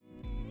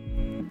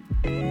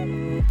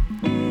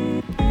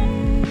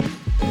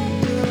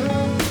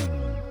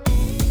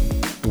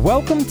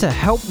Welcome to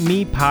Help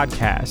Me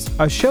Podcast,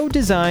 a show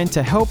designed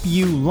to help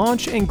you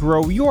launch and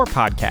grow your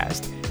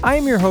podcast. I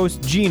am your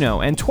host,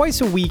 Gino, and twice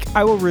a week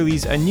I will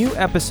release a new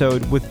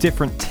episode with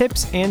different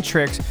tips and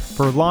tricks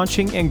for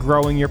launching and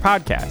growing your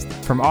podcast.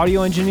 From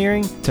audio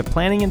engineering to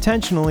planning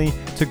intentionally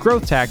to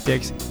growth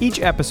tactics, each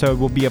episode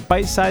will be a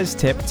bite-sized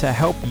tip to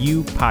help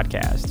you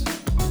podcast.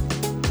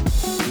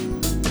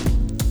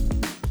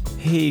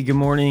 Hey, good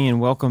morning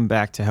and welcome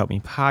back to Help Me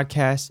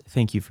Podcast.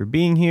 Thank you for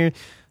being here.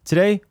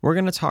 Today, we're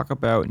going to talk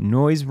about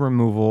noise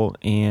removal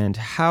and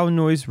how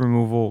noise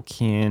removal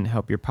can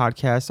help your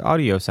podcast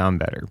audio sound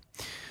better.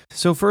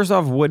 So first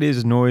off, what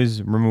is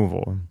noise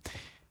removal?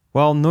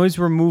 Well, noise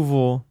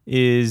removal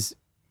is,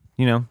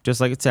 just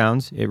like it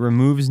sounds, it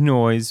removes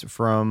noise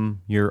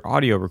from your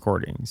audio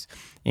recordings.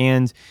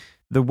 And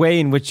the way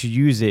in which you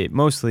use it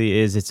mostly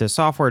is it's a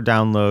software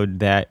download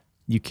that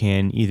you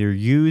can either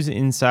use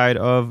inside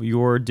of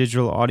your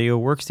digital audio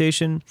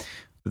workstation,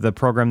 the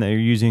program that you're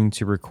using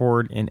to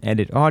record and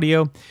edit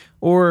audio,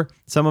 or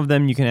some of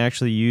them you can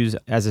actually use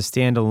as a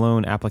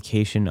standalone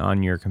application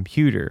on your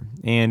computer.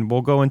 And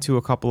we'll go into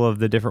a couple of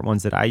the different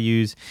ones that I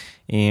use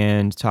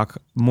and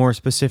talk more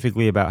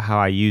specifically about how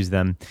I use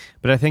them.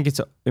 But I think it's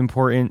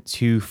important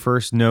to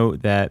first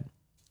note that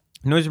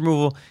noise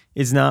removal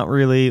is not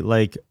really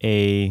like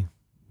a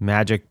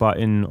magic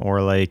button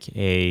or like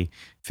a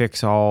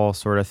fix-all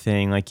sort of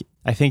thing. Like,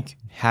 I think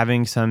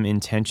having some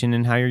intention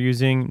in how you're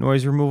using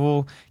noise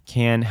removal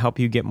can help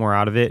you get more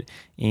out of it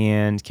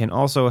and can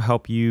also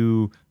help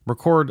you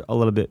record a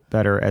little bit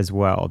better as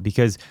well.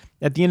 Because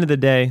at the end of the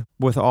day,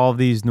 with all of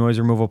these noise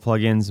removal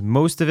plugins,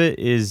 most of it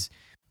is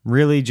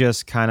really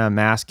just kind of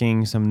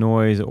masking some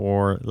noise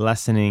or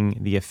lessening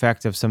the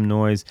effect of some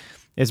noise.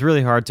 It's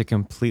really hard to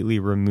completely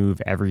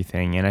remove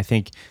everything. And I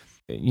think,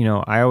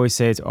 I always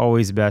say it's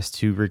always best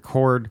to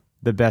record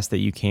the best that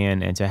you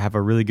can and to have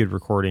a really good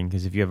recording,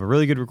 because if you have a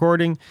really good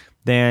recording,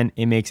 then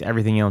it makes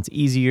everything else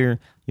easier.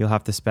 You'll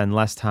have to spend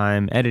less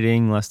time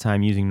editing, less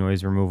time using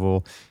noise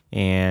removal,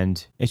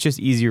 and it's just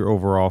easier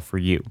overall for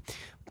you.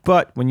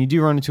 But when you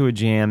do run into a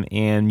jam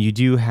and you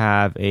do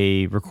have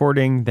a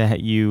recording that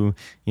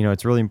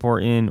it's really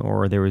important,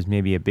 or there was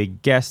maybe a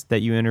big guest that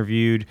you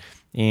interviewed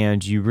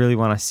and you really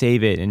want to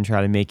save it and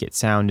try to make it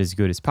sound as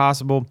good as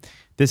possible,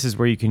 this is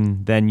where you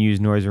can then use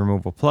noise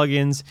removal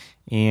plugins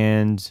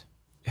and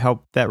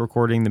help that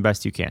recording the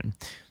best you can.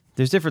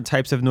 There's different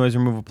types of noise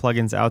removal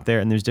plugins out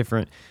there, and there's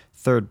different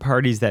third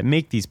parties that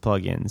make these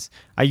plugins.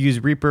 I use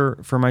Reaper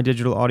for my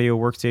digital audio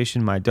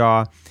workstation, my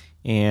DAW,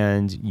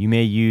 and you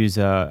may use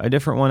a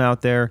different one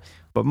out there,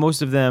 but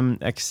most of them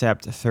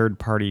accept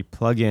third-party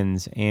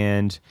plugins,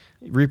 and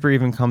Reaper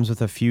even comes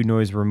with a few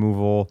noise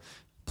removal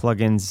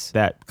plugins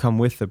that come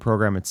with the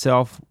program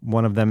itself.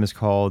 One of them is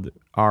called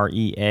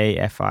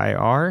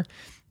REAFIR,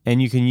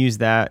 and you can use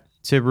that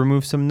to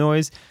remove some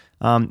noise.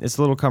 It's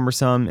a little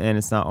cumbersome and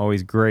it's not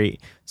always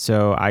great,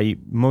 so I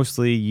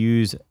mostly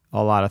use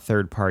a lot of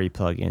third-party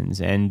plugins,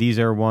 and these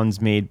are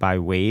ones made by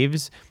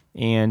Waves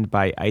and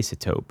by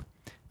E72.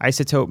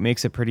 E72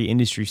 makes a pretty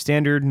industry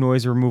standard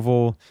noise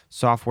removal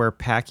software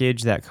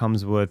package that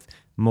comes with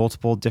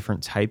multiple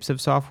different types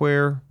of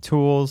software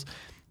tools.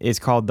 It's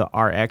called the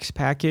RX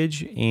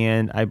package,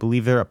 and I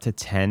believe they're up to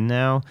 10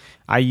 now.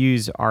 I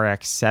use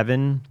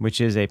RX7,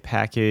 which is a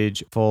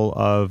package full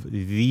of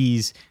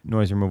these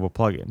noise removal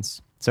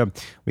plugins. So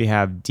we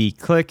have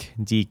de-click,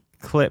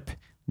 de-clip,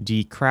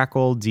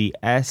 de-crackle,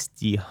 de-S,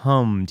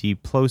 de-hum,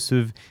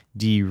 de-plosive,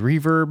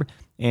 de-reverb,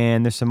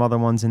 and there's some other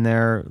ones in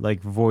there like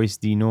voice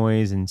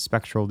denoise and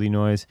spectral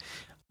denoise,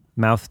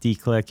 mouth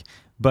de-click.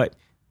 But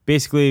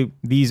basically,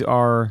 these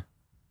are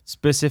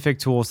specific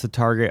tools to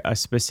target a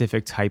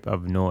specific type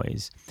of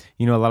noise.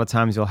 A lot of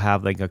times you'll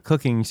have like a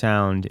clicking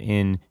sound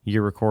in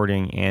your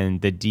recording,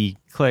 and the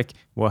de-click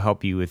will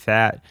help you with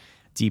that.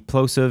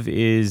 De-plosive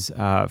is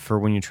for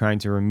when you're trying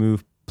to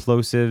remove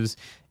plosives.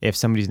 If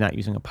somebody's not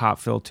using a pop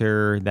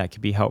filter, that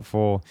could be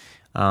helpful.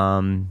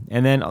 And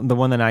then the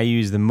one that I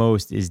use the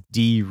most is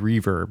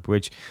de-reverb,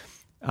 which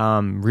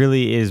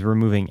really is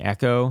removing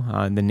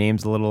echo. The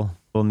name's a little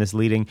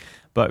misleading,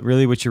 but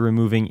really what you're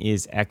removing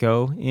is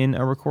echo in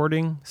a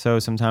recording. So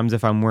sometimes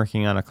if I'm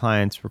working on a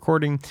client's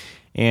recording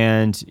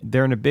and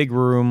they're in a big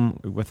room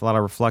with a lot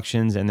of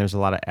reflections and there's a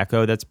lot of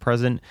echo that's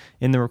present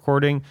in the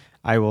recording,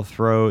 I will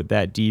throw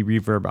that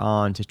de-reverb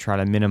on to try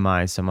to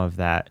minimize some of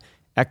that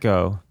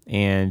echo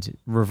and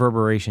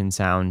reverberation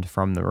sound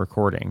from the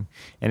recording,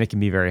 and it can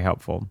be very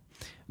helpful.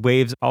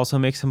 Waves also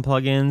makes some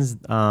plugins.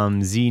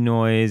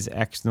 Z-Noise,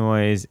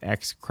 X-Noise,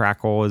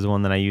 X-Crackle is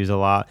one that I use a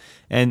lot.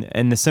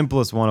 And the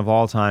simplest one of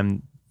all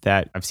time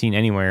that I've seen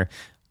anywhere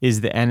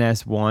is the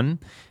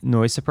NS1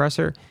 noise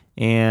suppressor.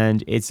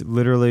 And it's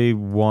literally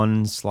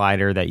one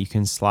slider that you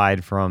can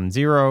slide from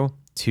 0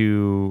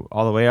 to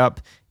all the way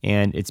up.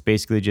 And it's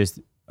basically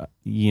just,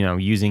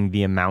 using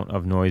the amount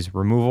of noise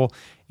removal.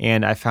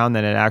 And I found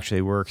that it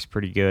actually works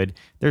pretty good.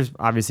 There's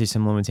obviously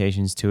some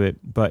limitations to it,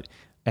 but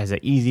as an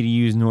easy to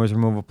use noise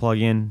removal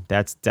plugin,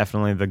 that's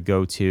definitely the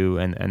go-to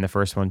and the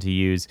first one to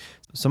use.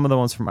 Some of the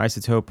ones from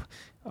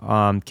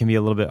E72 can be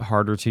a little bit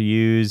harder to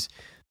use.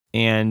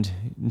 and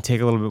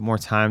take a little bit more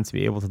time to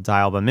be able to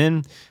dial them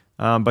in.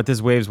 But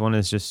this Waves one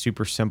is just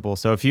super simple.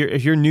 So if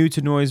you're new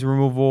to noise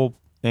removal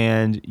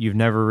and you've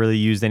never really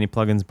used any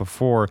plugins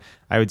before,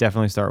 I would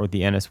definitely start with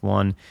the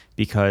NS1,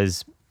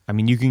 because I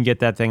mean, you can get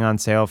that thing on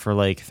sale for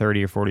like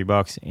 30 or 40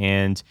 bucks,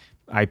 and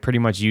I pretty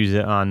much use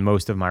it on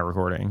most of my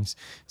recordings.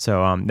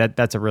 So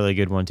that's a really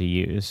good one to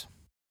use.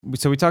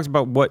 So we talked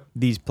about what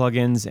these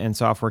plugins and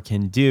software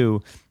can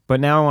do, but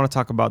now I want to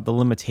talk about the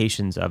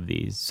limitations of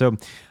these. So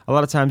a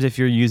lot of times if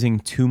you're using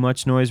too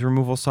much noise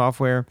removal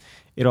software,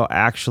 it'll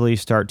actually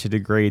start to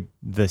degrade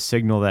the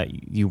signal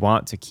that you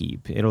want to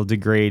keep. It'll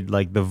degrade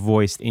like the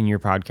voice in your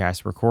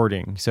podcast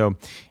recording. So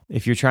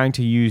if you're trying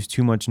to use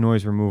too much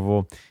noise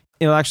removal,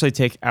 it'll actually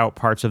take out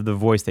parts of the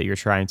voice that you're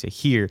trying to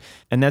hear.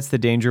 And that's the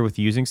danger with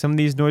using some of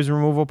these noise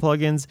removal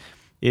plugins,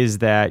 is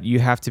that you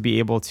have to be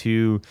able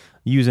to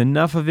use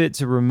enough of it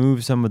to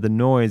remove some of the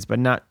noise, but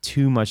not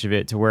too much of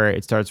it to where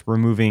it starts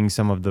removing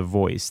some of the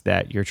voice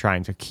that you're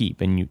trying to keep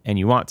and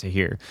you want to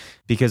hear.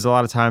 Because a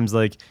lot of times,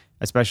 like,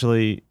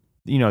 especially,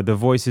 the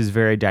voice is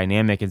very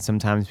dynamic, and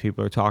sometimes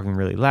people are talking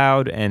really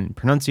loud and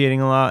pronunciating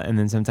a lot, and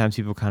then sometimes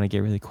people kind of get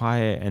really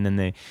quiet, and then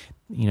they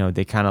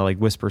kind of like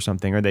whisper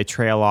something, or they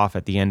trail off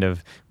at the end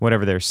of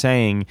whatever they're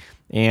saying.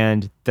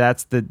 And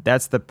that's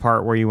the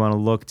part where you want to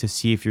look to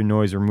see if your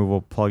noise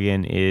removal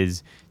plugin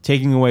is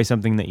taking away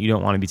something that you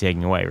don't want to be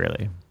taking away,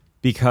 really.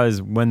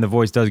 Because when the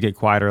voice does get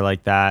quieter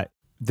like that,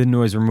 the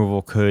noise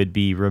removal could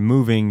be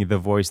removing the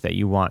voice that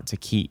you want to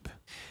keep.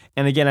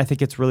 And again, I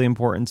think it's really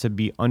important to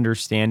be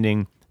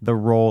understanding the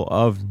role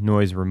of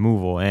noise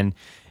removal. And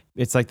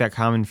it's like that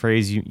common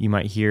phrase you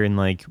might hear in,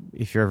 like,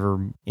 if you're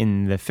ever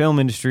in the film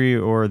industry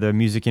or the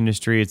music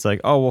industry, it's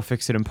like, oh, we'll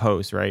fix it in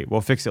post, right?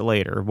 We'll fix it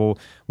later. We'll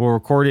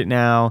record it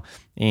now,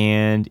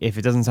 and if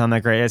it doesn't sound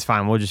that great, it's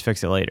fine. We'll just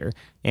fix it later.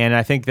 And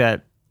I think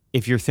that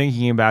if you're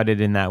thinking about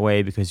it in that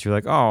way, because you're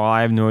like, oh, well,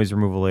 I have noise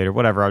removal later,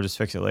 whatever, I'll just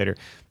fix it later.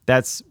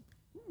 That's,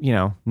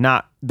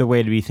 not the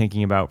way to be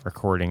thinking about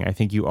recording. I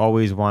think you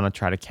always want to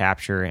try to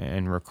capture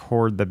and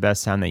record the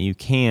best sound that you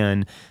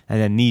can,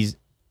 and then these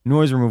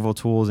noise removal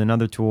tools and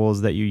other tools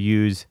that you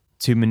use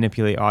to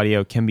manipulate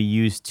audio can be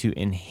used to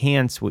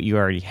enhance what you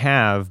already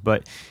have.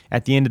 But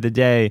at the end of the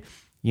day,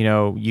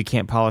 you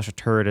can't polish a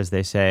turd, as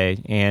they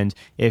say. And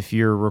if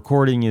your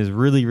recording is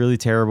really, really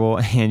terrible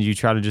and you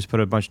try to just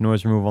put a bunch of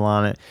noise removal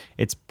on it,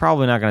 it's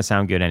probably not going to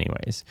sound good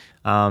anyways.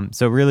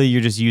 So really,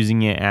 you're just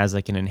using it as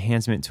like an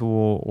enhancement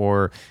tool,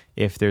 or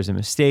if there's a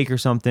mistake or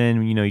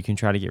something, you can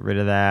try to get rid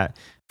of that.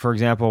 For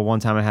example, one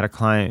time I had a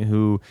client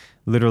who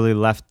literally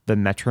left the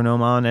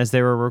metronome on as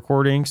they were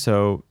recording.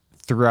 So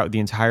throughout the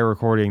entire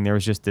recording, there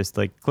was just this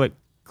like click,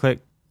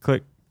 click,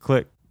 click,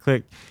 click,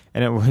 click.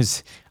 And it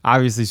was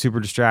obviously super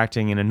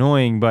distracting and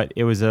annoying, but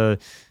it was a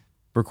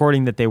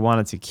recording that they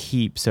wanted to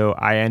keep. So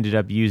I ended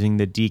up using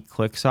the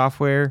declick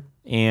software,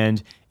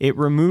 and it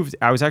removed,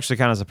 I was actually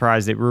kind of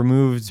surprised, it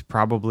removed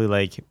probably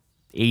like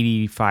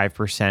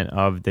 85%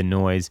 of the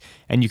noise,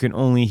 and you can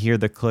only hear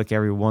the click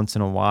every once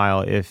in a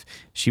while if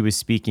she was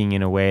speaking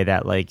in a way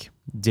that like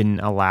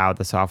didn't allow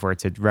the software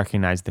to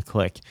recognize the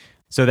click.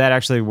 So that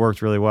actually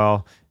worked really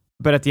well.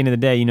 But at the end of the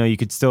day, you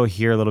could still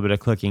hear a little bit of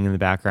clicking in the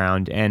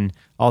background. And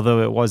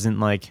although it wasn't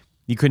like,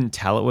 you couldn't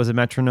tell it was a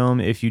metronome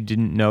if you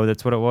didn't know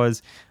that's what it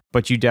was,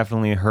 but you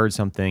definitely heard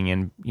something.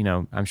 And,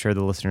 I'm sure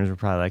the listeners were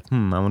probably like,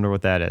 I wonder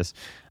what that is.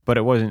 But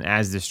it wasn't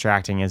as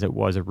distracting as it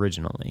was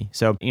originally.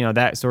 So,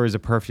 that story is a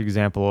perfect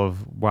example of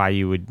why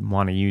you would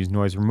want to use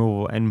noise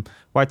removal and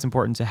why it's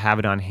important to have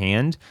it on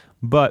hand.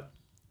 But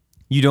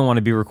you don't want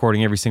to be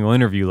recording every single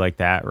interview like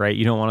that, right?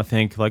 You don't want to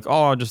think like,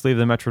 oh, I'll just leave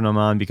the metronome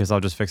on because I'll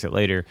just fix it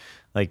later.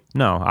 Like,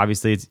 no,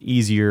 obviously it's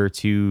easier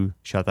to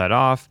shut that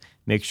off,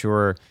 make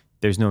sure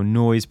there's no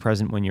noise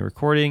present when you're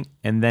recording,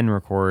 and then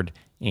record,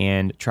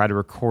 and try to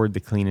record the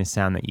cleanest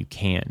sound that you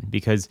can.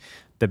 Because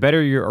the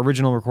better your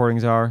original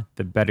recordings are,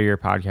 the better your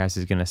podcast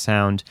is going to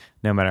sound,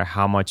 no matter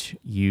how much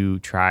you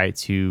try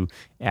to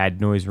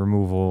add noise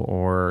removal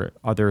or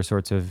other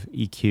sorts of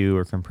EQ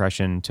or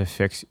compression to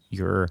fix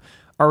your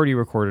already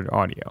recorded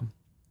audio.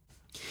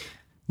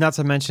 Not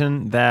to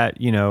mention that,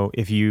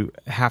 if you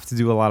have to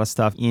do a lot of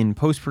stuff in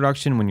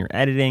post-production when you're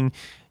editing,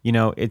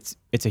 it's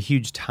a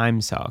huge time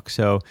suck.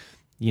 So,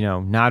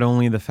 not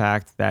only the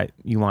fact that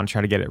you want to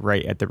try to get it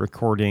right at the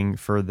recording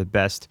for the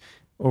best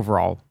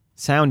overall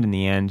sound in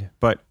the end,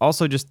 but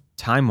also just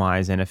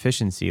time-wise and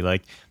efficiency.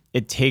 Like,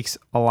 it takes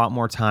a lot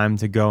more time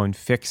to go and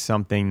fix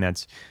something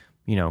that's,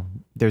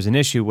 there's an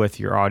issue with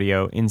your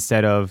audio,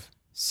 instead of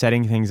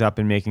setting things up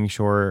and making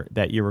sure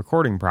that you're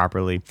recording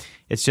properly.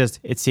 It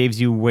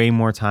saves you way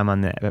more time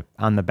on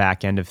the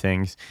back end of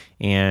things,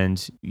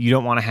 and you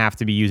don't want to have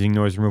to be using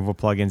noise removal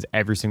plugins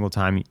every single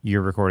time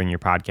you're recording your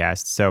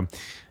podcast. So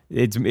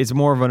it's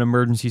more of an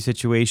emergency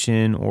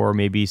situation, or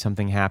maybe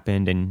something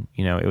happened and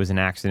it was an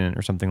accident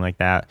or something like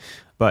that.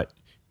 But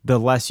the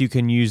less you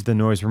can use the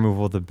noise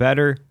removal, the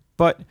better.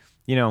 But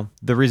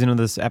the reason of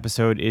this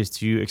episode is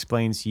to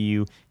explain to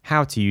you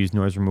how to use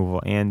noise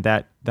removal and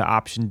that the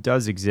option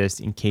does exist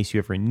in case you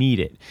ever need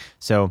it.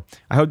 So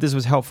I hope this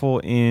was helpful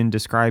in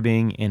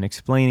describing and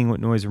explaining what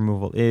noise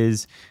removal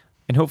is,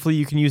 and hopefully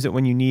you can use it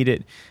when you need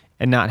it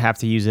and not have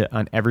to use it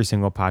on every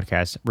single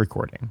podcast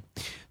recording.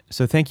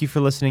 So thank you for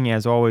listening.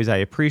 As always, I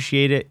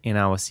appreciate it, and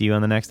I will see you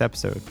on the next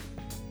episode.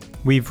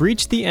 We've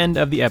reached the end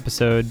of the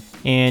episode,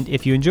 and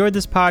if you enjoyed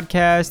this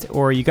podcast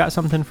or you got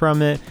something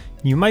from it,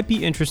 you might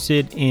be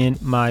interested in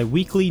my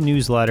weekly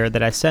newsletter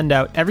that I send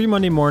out every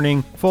Monday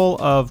morning,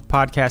 full of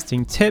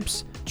podcasting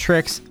tips,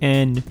 tricks,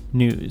 and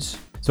news.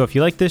 So if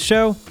you like this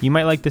show, you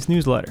might like this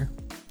newsletter.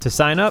 To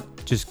sign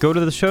up, just go to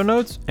the show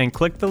notes and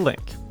click the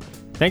link.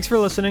 Thanks for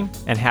listening,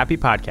 and happy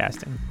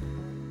podcasting.